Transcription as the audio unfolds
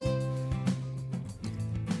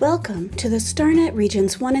Welcome to the StarNet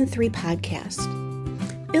Regions 1 and 3 podcast.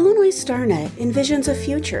 Illinois StarNet envisions a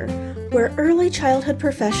future where early childhood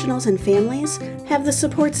professionals and families have the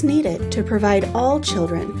supports needed to provide all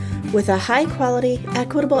children with a high-quality,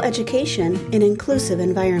 equitable education in inclusive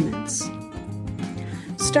environments.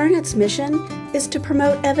 StarNet's mission is to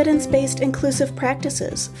promote evidence-based inclusive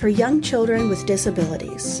practices for young children with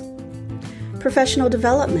disabilities, professional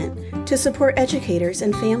development to support educators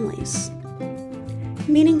and families,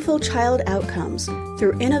 meaningful child outcomes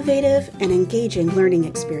through innovative and engaging learning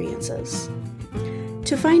experiences.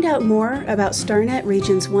 To find out more about StarNet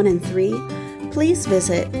Regions 1 and 3, please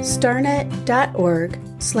visit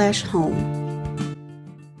starnet.org/home.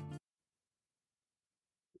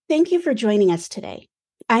 Thank you for joining us today.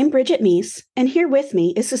 I'm Bridget Meese, and here with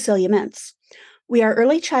me is Cecilia Mintz. We are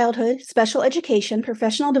early childhood special education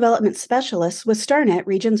professional development specialists with StarNet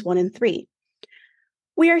Regions 1 and 3.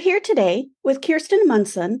 We are here today with Kirsten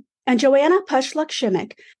Munson and Joanna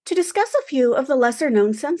Pushluck-Shimmick to discuss a few of the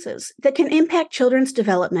lesser-known senses that can impact children's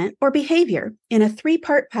development or behavior in a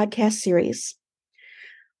 3-part podcast series.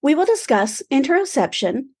 We will discuss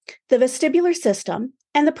interoception, the vestibular system,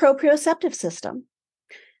 and the proprioceptive system.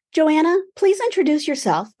 Joanna, please introduce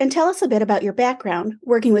yourself and tell us a bit about your background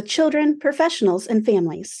working with children, professionals, and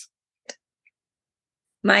families.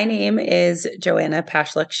 My name is Joanna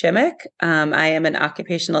Pushluck-Shimmick. I am an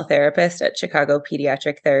occupational therapist at Chicago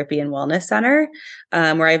Pediatric Therapy and Wellness Center,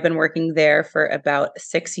 where I've been working there for about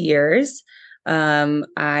 6 years.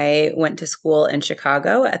 I went to school in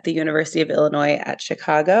Chicago at the University of Illinois at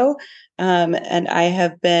Chicago, and I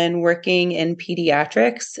have been working in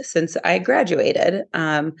pediatrics since I graduated.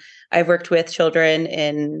 I've worked with children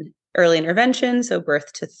in early intervention, so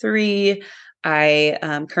birth to 3. I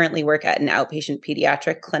currently work at an outpatient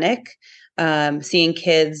pediatric clinic, seeing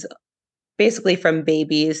kids basically from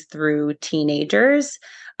babies through teenagers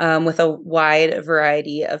with a wide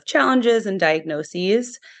variety of challenges and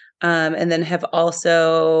diagnoses, and then have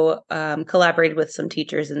also collaborated with some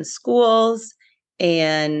teachers in schools,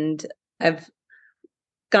 and I've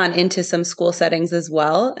gone into some school settings as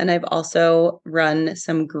well, and I've also run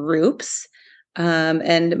some groups.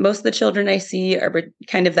 And most of the children I see are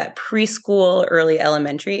kind of that preschool, early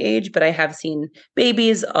elementary age, but I have seen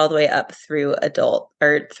babies all the way up through adult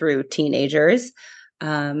or through teenagers.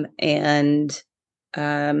 And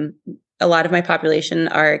a lot of my population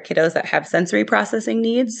are kiddos that have sensory processing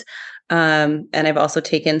needs. And I've also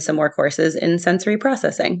taken some more courses in sensory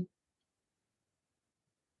processing.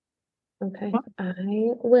 Okay, I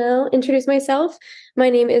will introduce myself.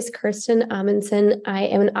 My name is Kirsten Amundsen. I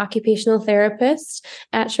am an occupational therapist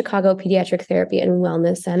at Chicago Pediatric Therapy and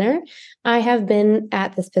Wellness Center. I have been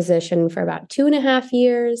at this position for about 2.5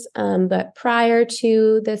 years, but prior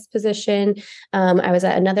to this position, I was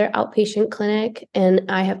at another outpatient clinic, and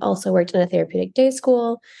I have also worked in a therapeutic day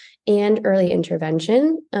school and early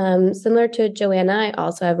intervention. Similar to Joanna, I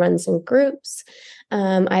also have run some groups.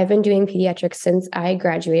 I've been doing pediatrics since I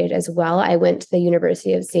graduated as well. I went to the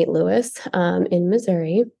University of St. Louis in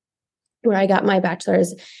Missouri, where I got my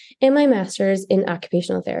bachelor's and my master's in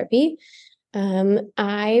occupational therapy.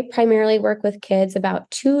 I primarily work with kids about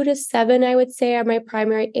 2 to 7, I would say, are my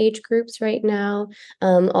primary age groups right now,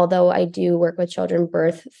 although I do work with children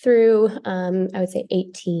birth through, I would say,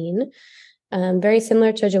 18. Very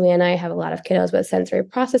similar to Joanna, I have a lot of kiddos with sensory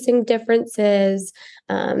processing differences,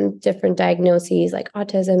 different diagnoses like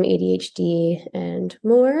autism, ADHD, and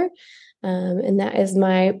more. And that is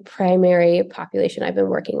my primary population I've been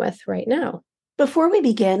working with right now. Before we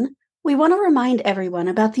begin, we want to remind everyone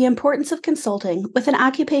about the importance of consulting with an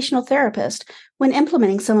occupational therapist when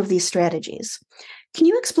implementing some of these strategies. Can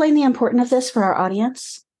you explain the importance of this for our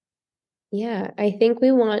audience? Yeah, I think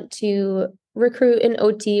we want to recruit an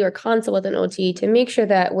OT or consult with an OT to make sure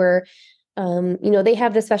that we're, they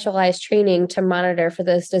have the specialized training to monitor for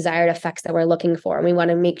those desired effects that we're looking for. And we want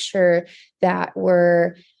to make sure that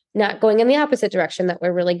we're not going in the opposite direction, that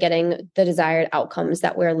we're really getting the desired outcomes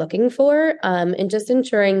that we're looking for, and just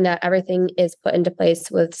ensuring that everything is put into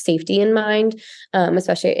place with safety in mind,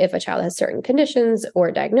 especially if a child has certain conditions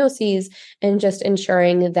or diagnoses, and just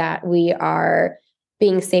ensuring that we are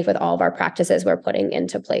being safe with all of our practices we're putting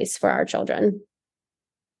into place for our children.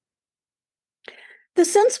 The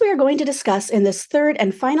sense we are going to discuss in this 3rd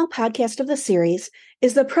and final podcast of the series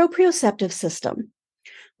is the proprioceptive system.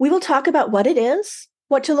 We will talk about what it is,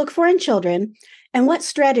 what to look for in children, and what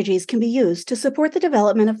strategies can be used to support the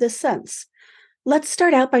development of this sense. Let's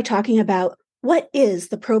start out by talking about what is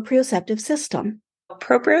the proprioceptive system.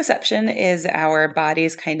 Proprioception is our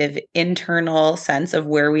body's kind of internal sense of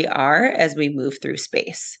where we are as we move through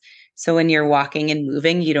space. So when you're walking and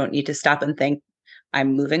moving, you don't need to stop and think,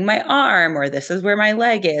 I'm moving my arm, or this is where my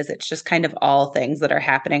leg is. It's just kind of all things that are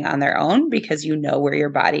happening on their own because you know where your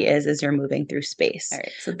body is as you're moving through space. All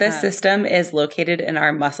right. So this system is located in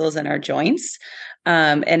our muscles and our joints,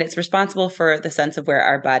 and it's responsible for the sense of where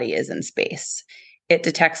our body is in space. It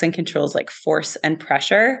detects and controls like force and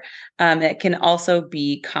pressure. It can also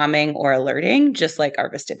be calming or alerting, just like our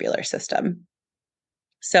vestibular system.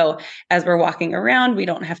 So as we're walking around, we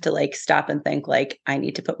don't have to like stop and think like, I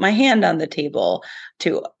need to put my hand on the table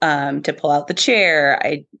to pull out the chair.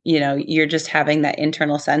 You're just having that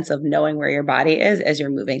internal sense of knowing where your body is as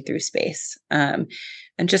you're moving through space.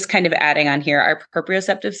 And just kind of adding on here, our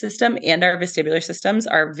proprioceptive system and our vestibular systems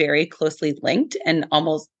are very closely linked and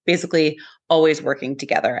almost basically always working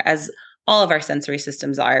together, as all of our sensory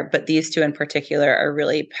systems are, but these two in particular are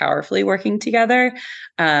really powerfully working together.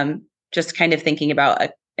 Just kind of thinking about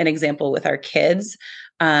an example with our kids,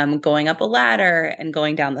 going up a ladder and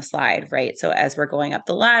going down the slide, right? So as we're going up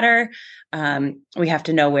the ladder, we have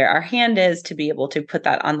to know where our hand is to be able to put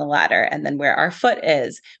that on the ladder, and then where our foot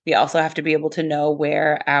is. We also have to be able to know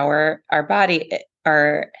where our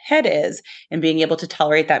head is, and being able to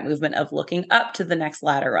tolerate that movement of looking up to the next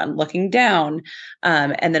ladder run, looking down.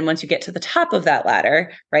 And then once you get to the top of that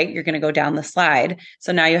ladder, right, you're going to go down the slide.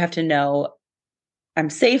 So now you have to know, I'm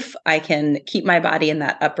safe. I can keep my body in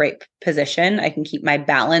that upright position. I can keep my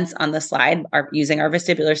balance on the slide using our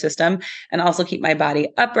vestibular system, and also keep my body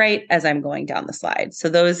upright as I'm going down the slide. So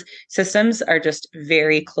those systems are just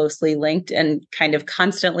very closely linked and kind of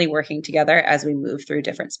constantly working together as we move through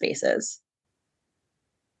different spaces.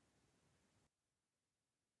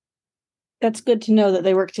 That's good to know that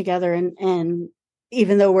they work together. And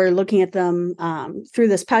even though we're looking at them through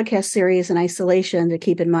this podcast series in isolation, to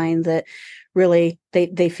keep in mind that really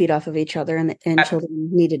they feed off of each other, and children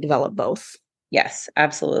need to develop both. Yes,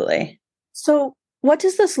 absolutely. So what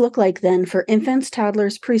does this look like then for infants,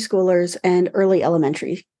 toddlers, preschoolers, and early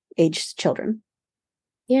elementary age children?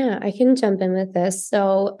 Yeah, I can jump in with this.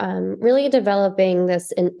 So, really developing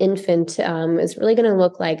this in infant is really going to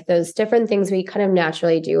look like those different things we kind of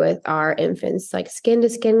naturally do with our infants, like skin to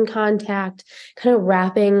skin contact, kind of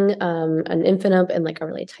wrapping an infant up in like a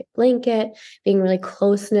really tight blanket, being really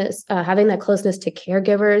closeness, having that closeness to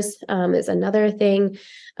caregivers is another thing.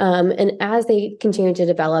 And as they continue to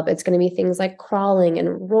develop, it's going to be things like crawling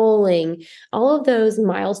and rolling. All of those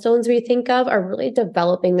milestones we think of are really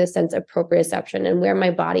developing this sense of proprioception and where my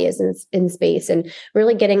body is in space, and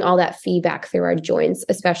really getting all that feedback through our joints,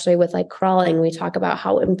 especially with like crawling. We talk about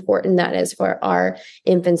how important that is for our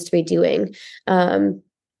infants to be doing.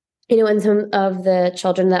 And some of the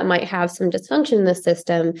children that might have some dysfunction in the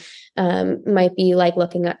system might be like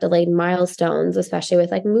looking at delayed milestones, especially with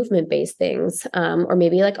like movement-based things, or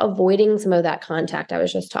maybe like avoiding some of that contact I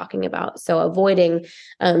was just talking about. So avoiding,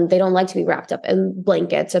 they don't like to be wrapped up in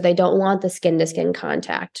blankets, or they don't want the skin-to-skin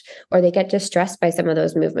contact, or they get distressed by some of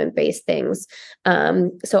those movement-based things.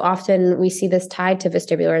 So often we see this tied to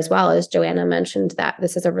vestibular as well, as Joanna mentioned, that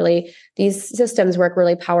these systems work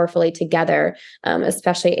really powerfully together,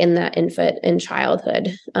 especially in that infant and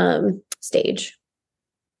childhood stage.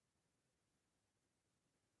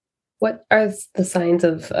 What are the signs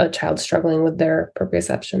of a child struggling with their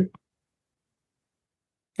proprioception?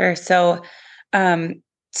 Sure. So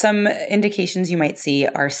some indications you might see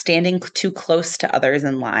are standing too close to others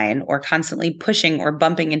in line, or constantly pushing or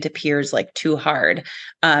bumping into peers like too hard.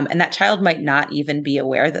 And that child might not even be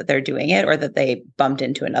aware that they're doing it, or that they bumped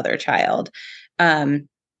into another child.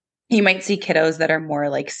 You might see kiddos that are more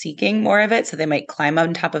like seeking more of it. So they might climb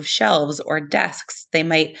on top of shelves or desks. They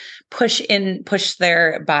might push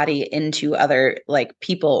their body into other like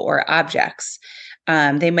people or objects.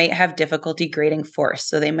 They might have difficulty grading force.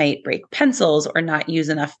 So they might break pencils or not use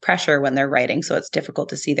enough pressure when they're writing, so it's difficult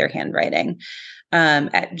to see their handwriting.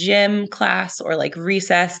 At gym class or like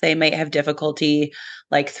recess, they might have difficulty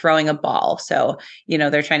like throwing a ball. So,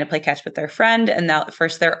 they're trying to play catch with their friend, and now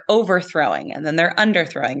first they're overthrowing and then they're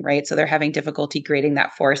underthrowing, right? So they're having difficulty grading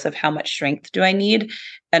that force of how much strength do I need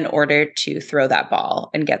in order to throw that ball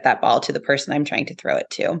and get that ball to the person I'm trying to throw it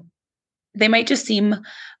to. They might just seem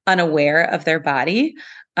unaware of their body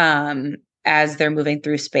as they're moving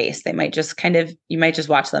through space. They might just you might just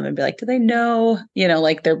watch them and be like, do they know,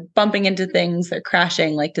 like they're bumping into things, they're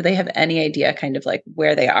crashing. Like, do they have any idea kind of like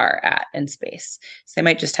where they are at in space? So they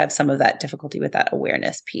might just have some of that difficulty with that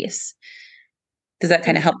awareness piece. Does that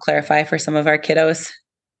kind of help clarify for some of our kiddos?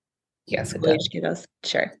 Yes, it does. Kiddos?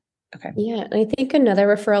 Sure. Okay. Yeah, and I think another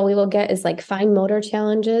referral we will get is like fine motor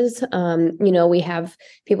challenges. We have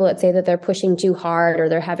people that say that they're pushing too hard or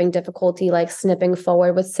they're having difficulty like snipping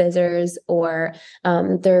forward with scissors or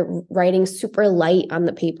they're writing super light on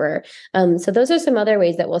the paper. So those are some other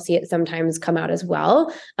ways that we'll see it sometimes come out as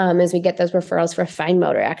well, as we get those referrals for fine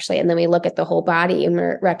motor actually. And then we look at the whole body and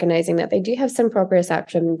we're recognizing that they do have some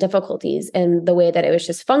proprioception difficulties, and the way that it was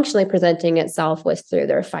just functionally presenting itself was through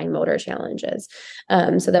their fine motor challenges.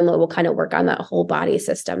 So then we'll kind of work on that whole body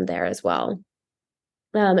system there as well.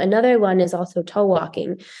 Another one is also toe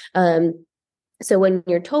walking. So when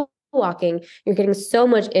you're toe walking, you're getting so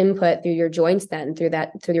much input through your joints, then through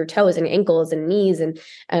your toes and ankles and knees, and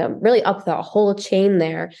really up the whole chain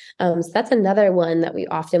there. So that's another one that we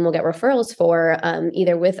often will get referrals for,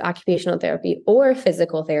 either with occupational therapy or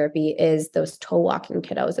physical therapy, is those toe walking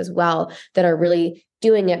kiddos as well, that are really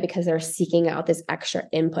doing it because they're seeking out this extra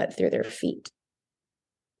input through their feet.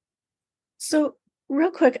 So, real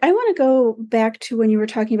quick, I want to go back to when you were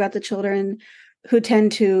talking about the children who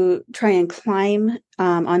tend to try and climb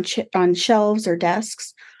on shelves or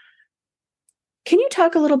desks. Can you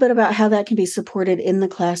talk a little bit about how that can be supported in the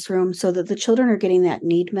classroom so that the children are getting that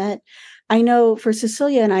need met? I know for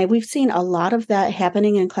Cecilia and I, we've seen a lot of that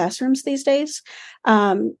happening in classrooms these days,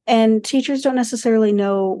 and teachers don't necessarily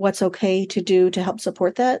know what's okay to do to help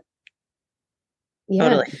support that. Yeah.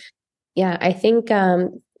 Totally. Yeah, I think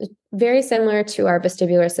very similar to our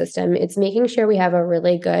vestibular system, it's making sure we have a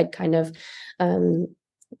really good kind of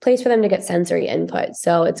place for them to get sensory input.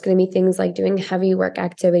 So it's going to be things like doing heavy work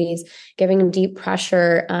activities, giving them deep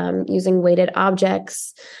pressure, using weighted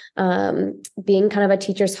objects, being kind of a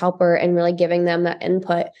teacher's helper and really giving them that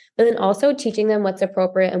input, but then also teaching them what's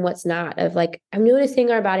appropriate and what's not. Of like, I'm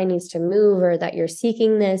noticing our body needs to move, or that you're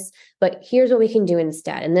seeking this, but here's what we can do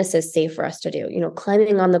instead. And this is safe for us to do.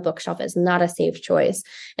 Climbing on the bookshelf is not a safe choice.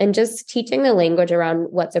 And just teaching the language around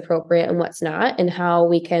what's appropriate and what's not, and how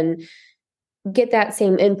we can get that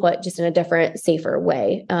same input just in a different, safer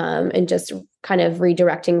way, and just kind of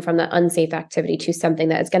redirecting from the unsafe activity to something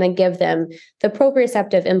that is going to give them the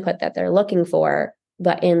proprioceptive input that they're looking for,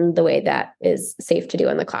 but in the way that is safe to do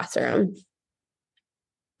in the classroom.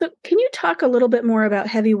 So can you talk a little bit more about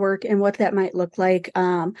heavy work and what that might look like,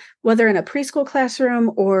 whether in a preschool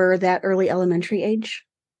classroom or that early elementary age?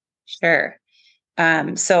 Sure.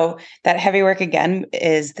 So that heavy work again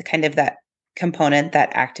is the kind of that component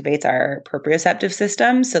that activates our proprioceptive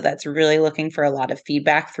system. So that's really looking for a lot of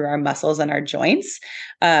feedback through our muscles and our joints.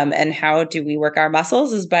 And how do we work our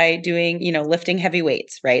muscles is by doing, lifting heavy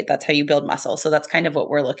weights, right? That's how you build muscle. So that's kind of what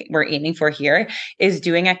we're aiming for here, is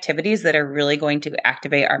doing activities that are really going to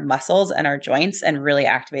activate our muscles and our joints and really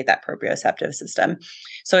activate that proprioceptive system.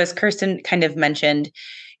 So as Kirsten kind of mentioned,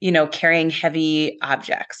 carrying heavy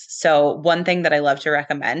objects. So one thing that I love to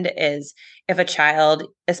recommend is if a child,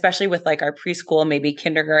 especially with like our preschool, maybe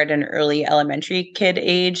kindergarten, early elementary kid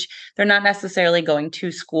age, they're not necessarily going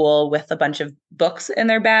to school with a bunch of books in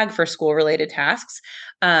their bag for school related tasks.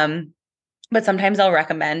 But sometimes I'll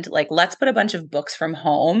recommend like, let's put a bunch of books from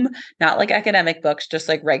home, not like academic books, just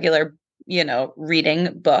like regular,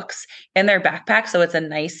 reading books in their backpack. So it's a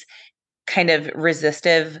nice kind of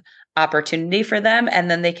resistive opportunity for them. And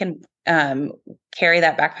then they can carry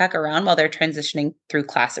that backpack around while they're transitioning through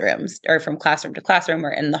classrooms or from classroom to classroom or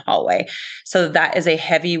in the hallway. So that is a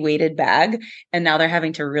heavy weighted bag. And now they're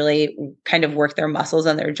having to really kind of work their muscles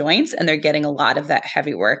and their joints, and they're getting a lot of that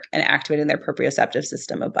heavy work and activating their proprioceptive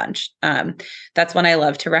system a bunch. That's one I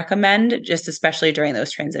love to recommend, just especially during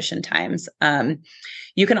those transition times.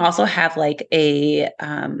 You can also have like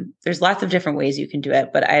there's lots of different ways you can do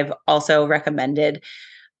it, but I've also recommended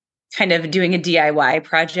kind of doing a DIY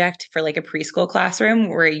project for like a preschool classroom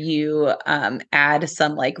where you add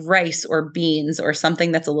some like rice or beans or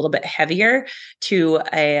something that's a little bit heavier to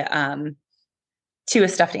a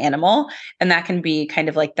stuffed animal. And that can be kind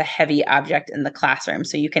of like the heavy object in the classroom.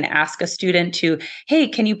 So you can ask a student to, hey,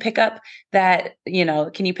 can you pick up that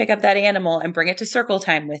animal and bring it to circle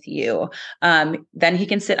time with you? Then he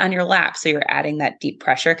can sit on your lap. So you're adding that deep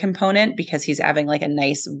pressure component because he's having like a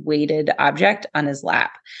nice weighted object on his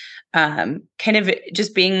lap. Kind of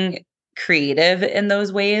just being creative in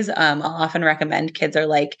those ways. I'll often recommend kids are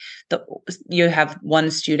like, you have one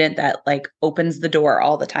student that like opens the door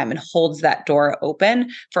all the time and holds that door open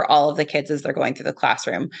for all of the kids as they're going through the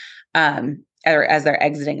classroom. Or as they're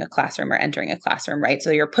exiting a classroom or entering a classroom, right?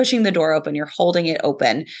 So you're pushing the door open, you're holding it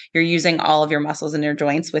open, you're using all of your muscles and your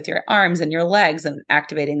joints with your arms and your legs and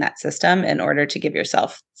activating that system in order to give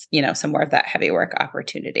yourself, some more of that heavy work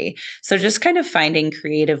opportunity. So just kind of finding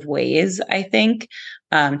creative ways, I think,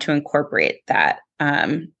 to incorporate that.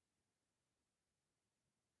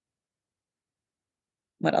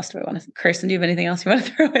 what else do I want to, Kirsten, do you have anything else you want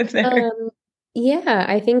to throw in there? Yeah,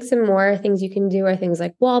 I think some more things you can do are things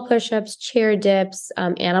like wall push-ups, chair dips.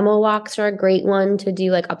 Animal walks are a great one to do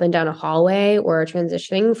like up and down a hallway or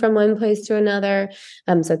transitioning from one place to another.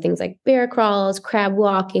 So things like bear crawls, crab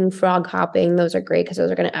walking, frog hopping, those are great because those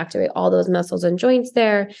are going to activate all those muscles and joints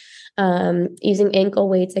there. Using ankle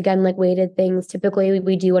weights, again, like weighted things. Typically,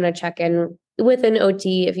 we do want to check in with an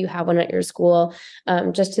OT if you have one at your school,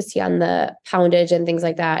 just to see on the poundage and things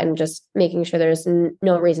like that, and just making sure there's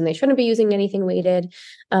no reason they shouldn't be using anything weighted.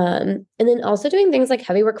 And then also doing things like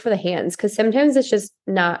heavy work for the hands, because sometimes it's just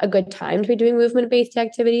not a good time to be doing movement-based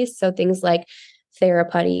activities. So things like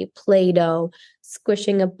Theraputty, Play-Doh,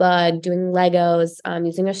 squishing a bug, doing Legos,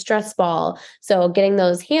 using a stress ball. So getting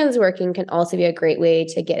those hands working can also be a great way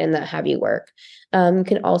to get in that heavy work. You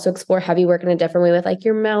can also explore heavy work in a different way with like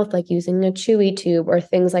your mouth, like using a chewy tube or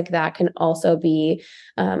things like that can also be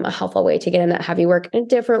a helpful way to get in that heavy work in a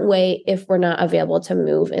different way if we're not available to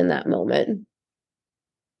move in that moment.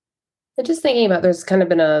 And just thinking about, there's kind of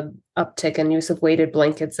been a uptick in use of weighted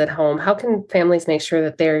blankets at home. How can families make sure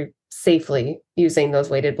that they're safely using those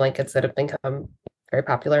weighted blankets that have become very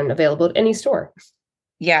popular and available at any store?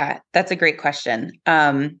 Yeah, that's a great question.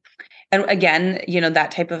 And again,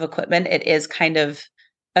 that type of equipment, it is kind of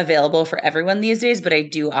available for everyone these days, but I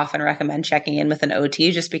do often recommend checking in with an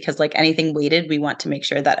OT just because like anything weighted, we want to make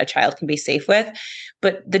sure that a child can be safe with.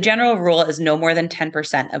 But the general rule is no more than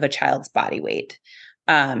 10% of a child's body weight.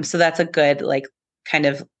 So that's a good like kind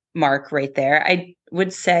of mark right there. I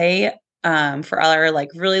would say for our like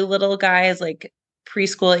really little guys, like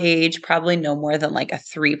preschool age, probably no more than like a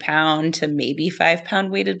 3-pound to maybe 5-pound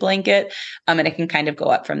weighted blanket. And it can kind of go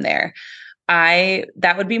up from there.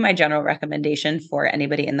 That would be my general recommendation for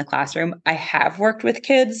anybody in the classroom. I have worked with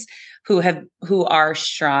kids who are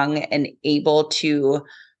strong and able to,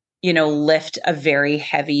 lift a very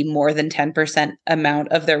heavy, more than 10% amount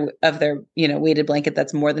of their, weighted blanket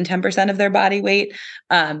that's more than 10% of their body weight.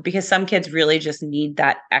 Because some kids really just need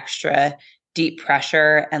that extra deep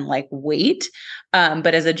pressure and like weight.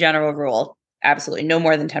 But as a general rule, absolutely no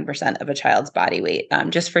more than 10% of a child's body weight,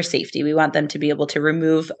 just for safety. We want them to be able to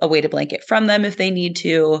remove a weighted blanket from them if they need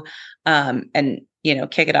to, and,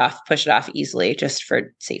 kick it off, push it off easily just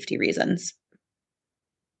for safety reasons.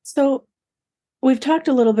 So we've talked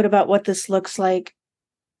a little bit about what this looks like.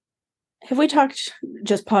 Have we talked,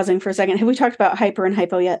 just pausing for a second, have we talked about hyper and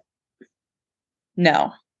hypo yet?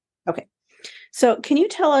 No. Okay. So can you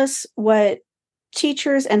tell us what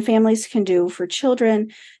teachers and families can do for children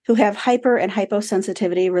who have hyper and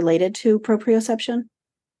hyposensitivity related to proprioception?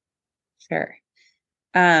 Sure.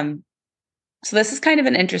 So this is kind of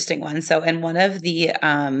an interesting one. So in one of the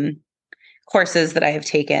courses that I have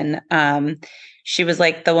taken, she was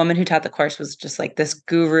like, the woman who taught the course was just like this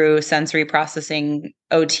guru sensory processing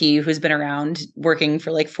OT who's been around working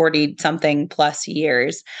for like 40 something plus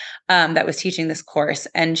years, that was teaching this course.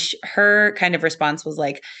 And her kind of response was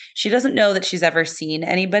like, she doesn't know that she's ever seen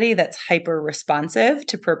anybody that's hyper responsive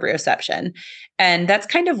to proprioception. And that's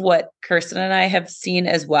kind of what Kirsten and I have seen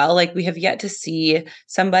as well. Like we have yet to see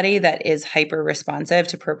somebody that is hyper responsive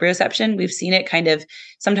to proprioception. We've seen it kind of,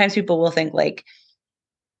 sometimes people will think like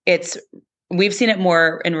we've seen it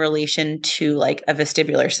more in relation to like a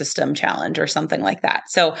vestibular system challenge or something like that.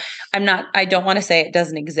 So I don't want to say it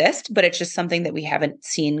doesn't exist, but it's just something that we haven't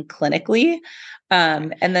seen clinically.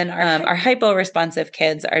 And then our hypo-responsive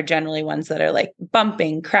kids are generally ones that are like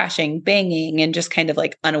bumping, crashing, banging, and just kind of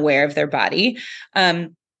like unaware of their body.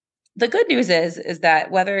 The good news is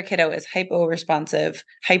that whether a kiddo is hyper-responsive,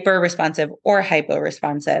 or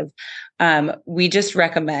hypo-responsive, we just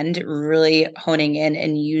recommend really honing in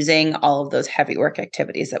and using all of those heavy work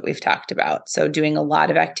activities that we've talked about. So doing a lot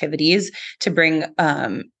of activities to bring,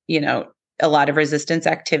 a lot of resistance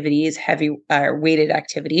activities, heavy weighted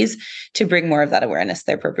activities to bring more of that awareness to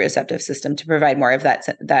their proprioceptive system, to provide more of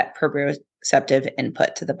that proprioceptive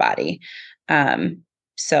input to the body.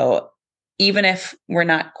 So even if we're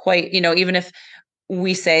not quite, even if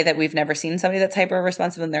we say that we've never seen somebody that's hyper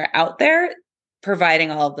responsive and they're out there, providing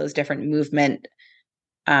all of those different movement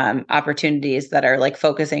opportunities that are like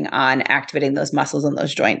focusing on activating those muscles and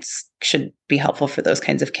those joints should be helpful for those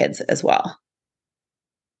kinds of kids as well.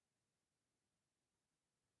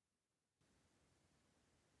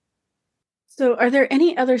 So are there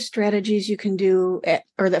any other strategies you can do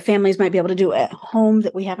or that families might be able to do at home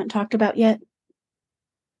that we haven't talked about yet?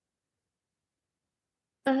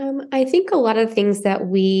 I think a lot of things that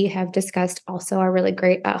we have discussed also are really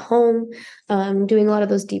great at home. Doing a lot of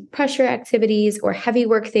those deep pressure activities or heavy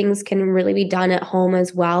work things can really be done at home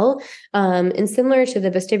as well. And similar to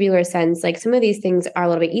the vestibular sense, like some of these things are a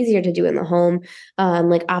little bit easier to do in the home,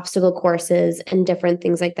 like obstacle courses and different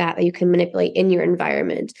things like that you can manipulate in your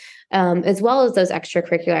environment. As well as those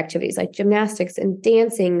extracurricular activities like gymnastics and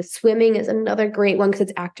dancing. Swimming is another great one because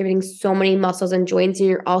it's activating so many muscles and joints, and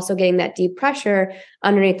you're also getting that deep pressure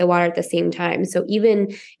underneath the water at the same time. So even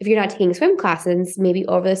if you're not taking swim classes, maybe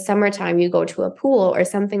over the summertime you go to a pool or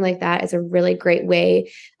something like that is a really great way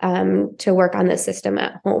to work on the system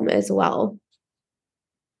at home as well.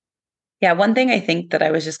 Yeah, one thing I think that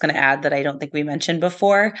I was just going to add that I don't think we mentioned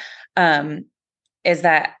before is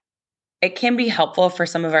that it can be helpful for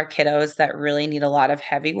some of our kiddos that really need a lot of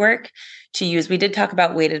heavy work to use. We did talk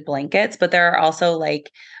about weighted blankets, but there are also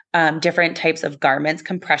like different types of garments,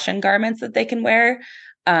 compression garments that they can wear.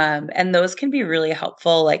 And those can be really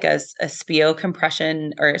helpful, like a Spio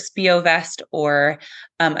compression or a Spio vest, or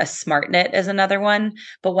a Smart Knit is another one.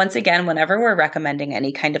 But once again, whenever we're recommending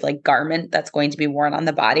any kind of like garment that's going to be worn on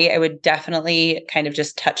the body, I would definitely kind of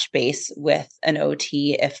just touch base with an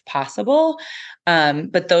OT if possible.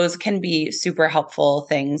 But those can be super helpful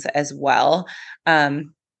things as well.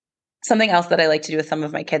 Something else that I like to do with some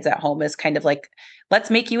of my kids at home is kind of like, let's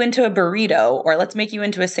make you into a burrito, or let's make you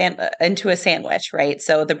into a sandwich, right?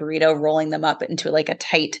 So the burrito, rolling them up in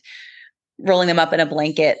a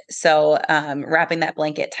blanket. So wrapping that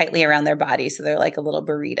blanket tightly around their body so they're like a little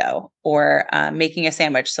burrito, or making a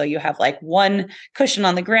sandwich. So you have like one cushion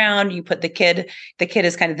on the ground, you put the kid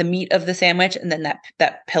is kind of the meat of the sandwich, and then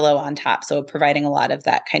that pillow on top. So providing a lot of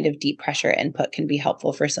that kind of deep pressure input can be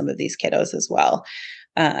helpful for some of these kiddos as well.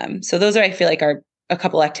 So those I feel like are a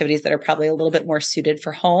couple activities that are probably a little bit more suited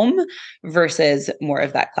for home versus more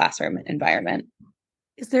of that classroom environment.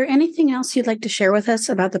 Is there anything else you'd like to share with us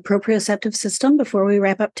about the proprioceptive system before we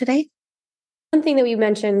wrap up today? One thing that we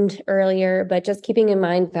mentioned earlier, but just keeping in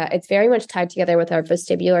mind that it's very much tied together with our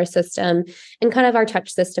vestibular system and kind of our touch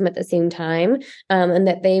system at the same time, and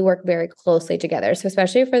that they work very closely together. So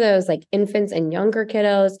especially for those like infants and younger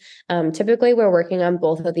kiddos, typically we're working on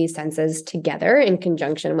both of these senses together in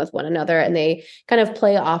conjunction with one another, and they kind of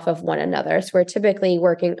play off of one another. So we're typically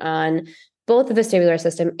working on both the vestibular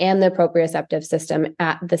system and the proprioceptive system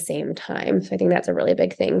at the same time. So I think that's a really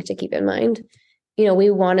big thing to keep in mind.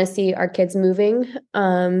 We want to see our kids moving,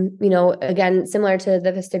 again, similar to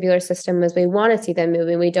the vestibular system, as we want to see them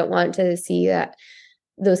moving. We don't want to see that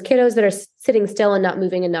those kiddos that are sitting still and not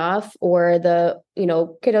moving enough, or the,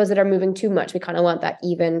 kiddos that are moving too much. We kind of want that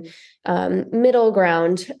even middle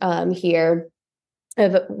ground here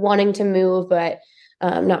of wanting to move, but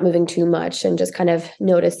not moving too much, and just kind of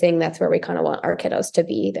noticing that's where we kind of want our kiddos to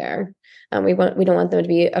be there. We don't want them to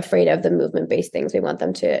be afraid of the movement-based things. We want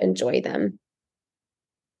them to enjoy them.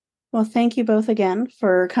 Well, thank you both again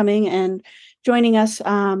for coming and joining us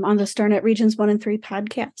on the StarNet Regions 1 and 3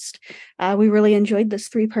 podcast. We really enjoyed this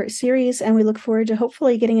 3-part series, and we look forward to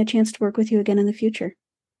hopefully getting a chance to work with you again in the future.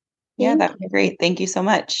 Yeah, that would be great. Thank you so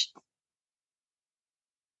much.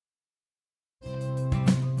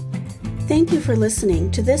 Thank you for listening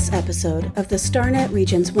to this episode of the StarNet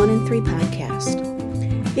Regions 1 and 3 podcast.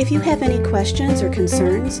 If you have any questions or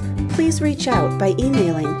concerns, please reach out by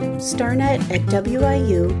emailing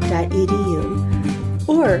starnet@wiu.edu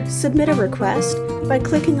or submit a request by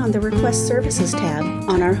clicking on the Request Services tab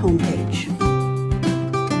on our homepage.